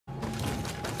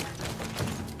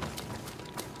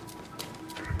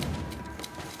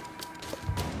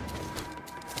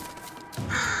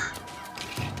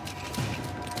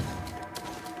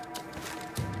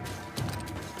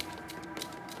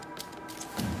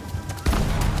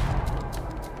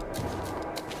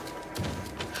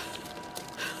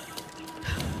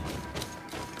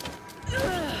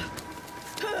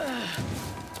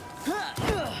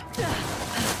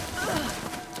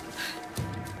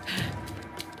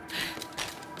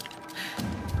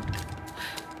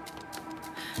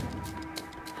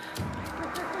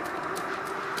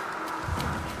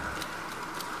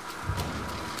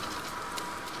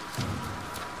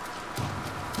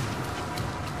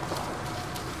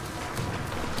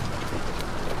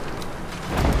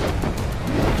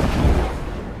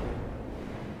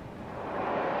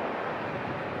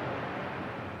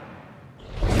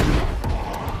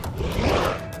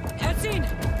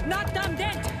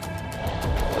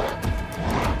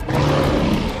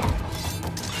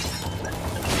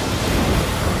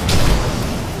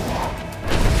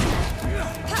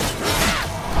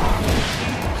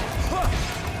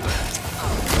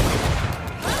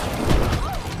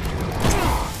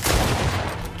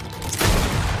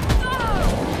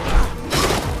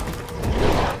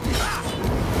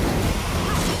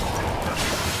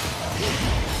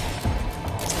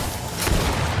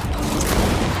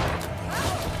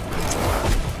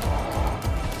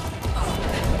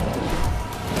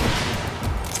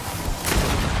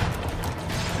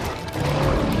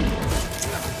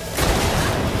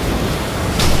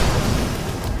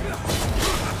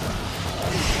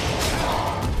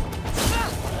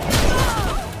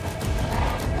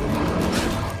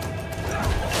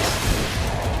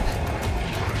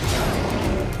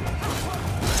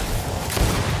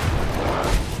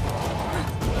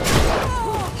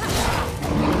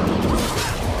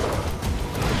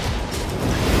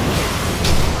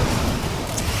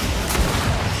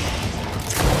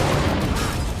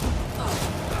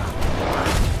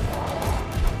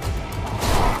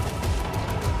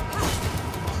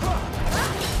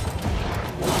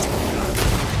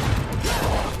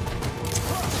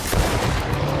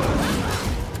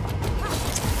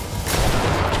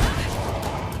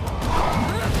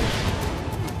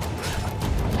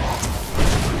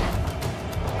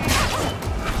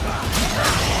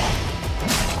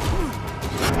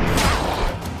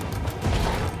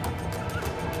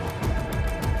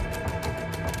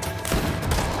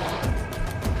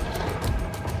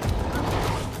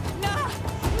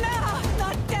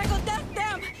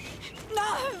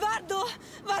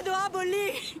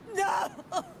No!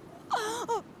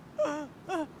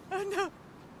 No!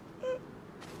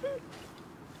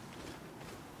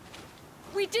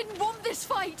 We didn't want this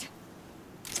fight!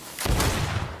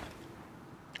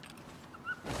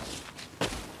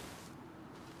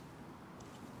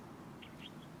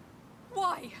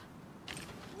 Why?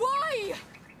 Why?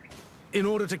 In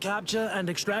order to capture and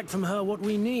extract from her what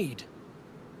we need.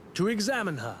 To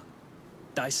examine her.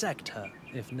 Dissect her,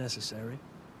 if necessary.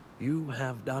 You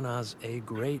have done us a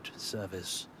great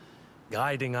service,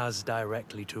 guiding us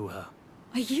directly to her.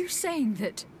 Are you saying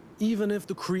that... Even if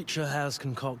the creature has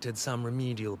concocted some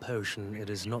remedial potion, it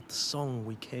is not the song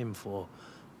we came for,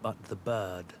 but the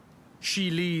bird. She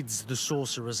leads the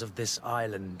sorcerers of this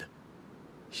island.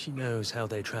 She knows how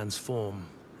they transform,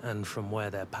 and from where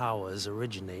their powers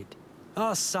originate.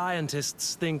 Our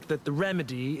scientists think that the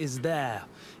remedy is there,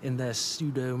 in their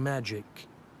pseudo-magic,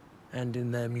 and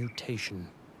in their mutation.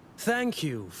 Thank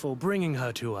you for bringing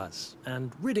her to us,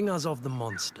 and ridding us of the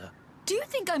monster. Do you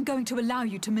think I'm going to allow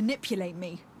you to manipulate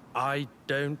me? I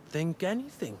don't think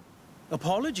anything.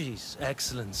 Apologies,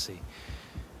 Excellency.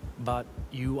 But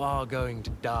you are going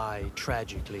to die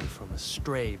tragically from a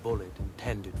stray bullet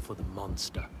intended for the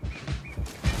monster.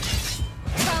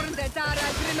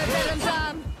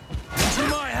 To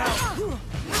my house!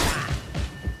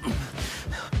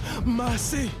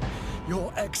 Mercy,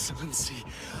 Your Excellency,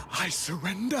 I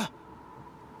surrender.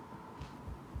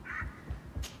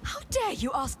 How dare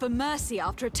you ask for mercy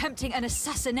after attempting an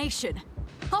assassination?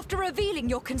 After revealing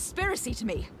your conspiracy to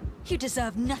me? You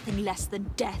deserve nothing less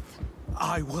than death.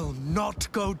 I will not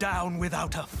go down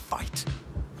without a fight.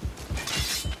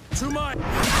 To my...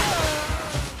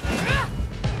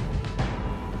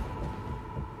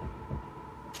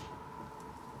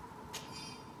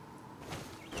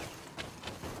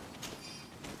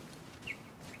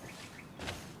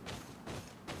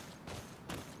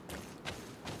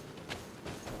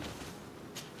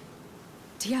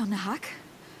 Nádaig?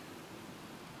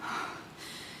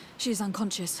 She is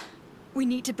unconscious. We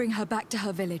need to bring her back to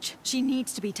her village. She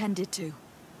needs to be tended to.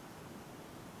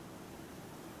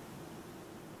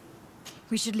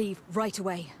 We should leave right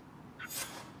away.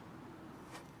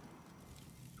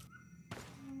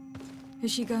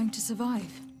 Is she going to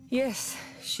survive? Yes,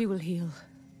 she will heal.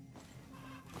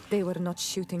 They were not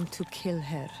shooting to kill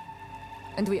her.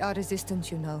 And we are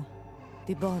resistant, you know.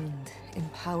 The bond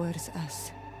empowers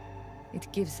us. It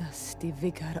gives us the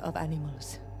vigor of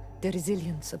animals, the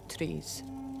resilience of trees.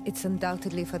 It's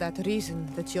undoubtedly for that reason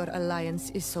that your alliance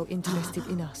is so interested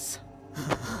in us.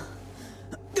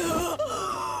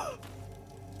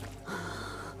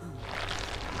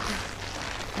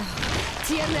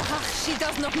 She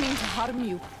does not mean to harm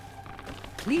you.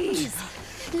 Please,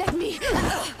 let me...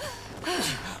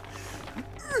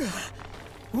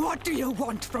 What do you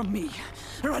want from me,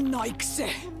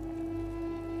 Nádaig?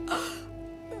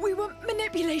 We were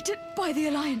manipulated by the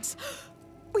Alliance.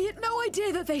 We had no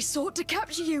idea that they sought to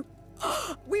capture you.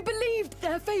 We believed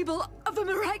their fable of a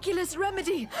miraculous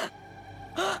remedy.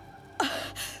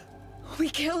 We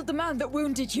killed the man that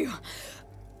wounded you.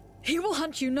 He will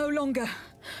hunt you no longer.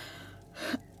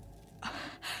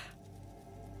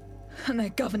 And their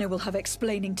governor will have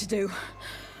explaining to do.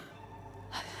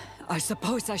 I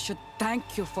suppose I should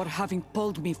thank you for having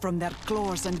pulled me from their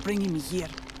claws and bringing me here.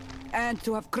 And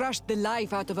to have crushed the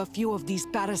life out of a few of these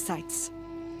parasites.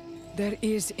 There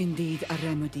is indeed a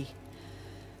remedy.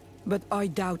 But I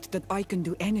doubt that I can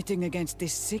do anything against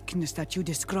this sickness that you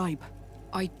describe.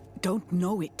 I don't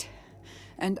know it.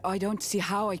 And I don't see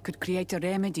how I could create a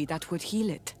remedy that would heal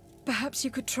it. Perhaps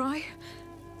you could try?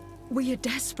 We are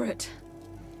desperate.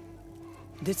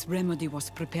 This remedy was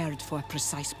prepared for a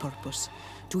precise purpose.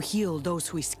 To heal those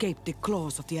who escaped the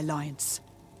claws of the Alliance.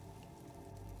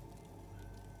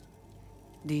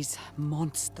 These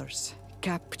monsters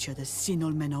capture the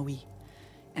Sinol Menoi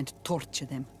and torture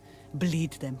them,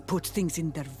 bleed them, put things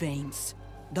in their veins.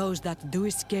 Those that do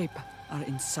escape are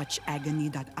in such agony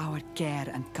that our care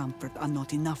and comfort are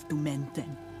not enough to mend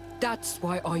them. That's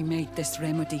why I made this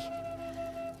remedy.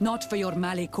 Not for your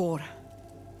Malikor.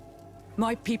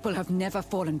 My people have never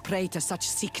fallen prey to such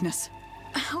sickness.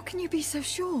 How can you be so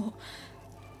sure?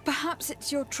 Perhaps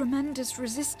it's your tremendous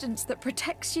resistance that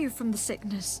protects you from the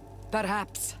sickness.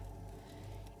 Perhaps.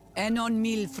 Enon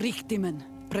Mil Frictimen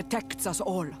protects us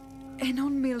all.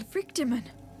 Enon Mil Frictimen?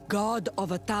 God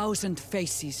of 1,000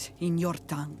 faces in your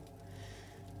tongue.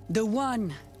 The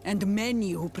one and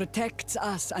many who protects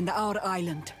us and our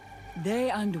island. They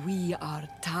and we are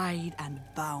tied and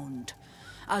bound,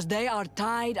 as they are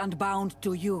tied and bound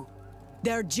to you.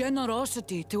 Their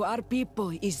generosity to our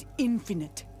people is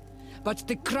infinite, but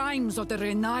the crimes of the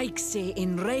Renaigse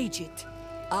enrage it.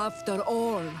 After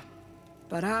all,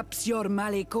 Perhaps your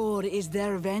Malikor is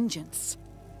their vengeance.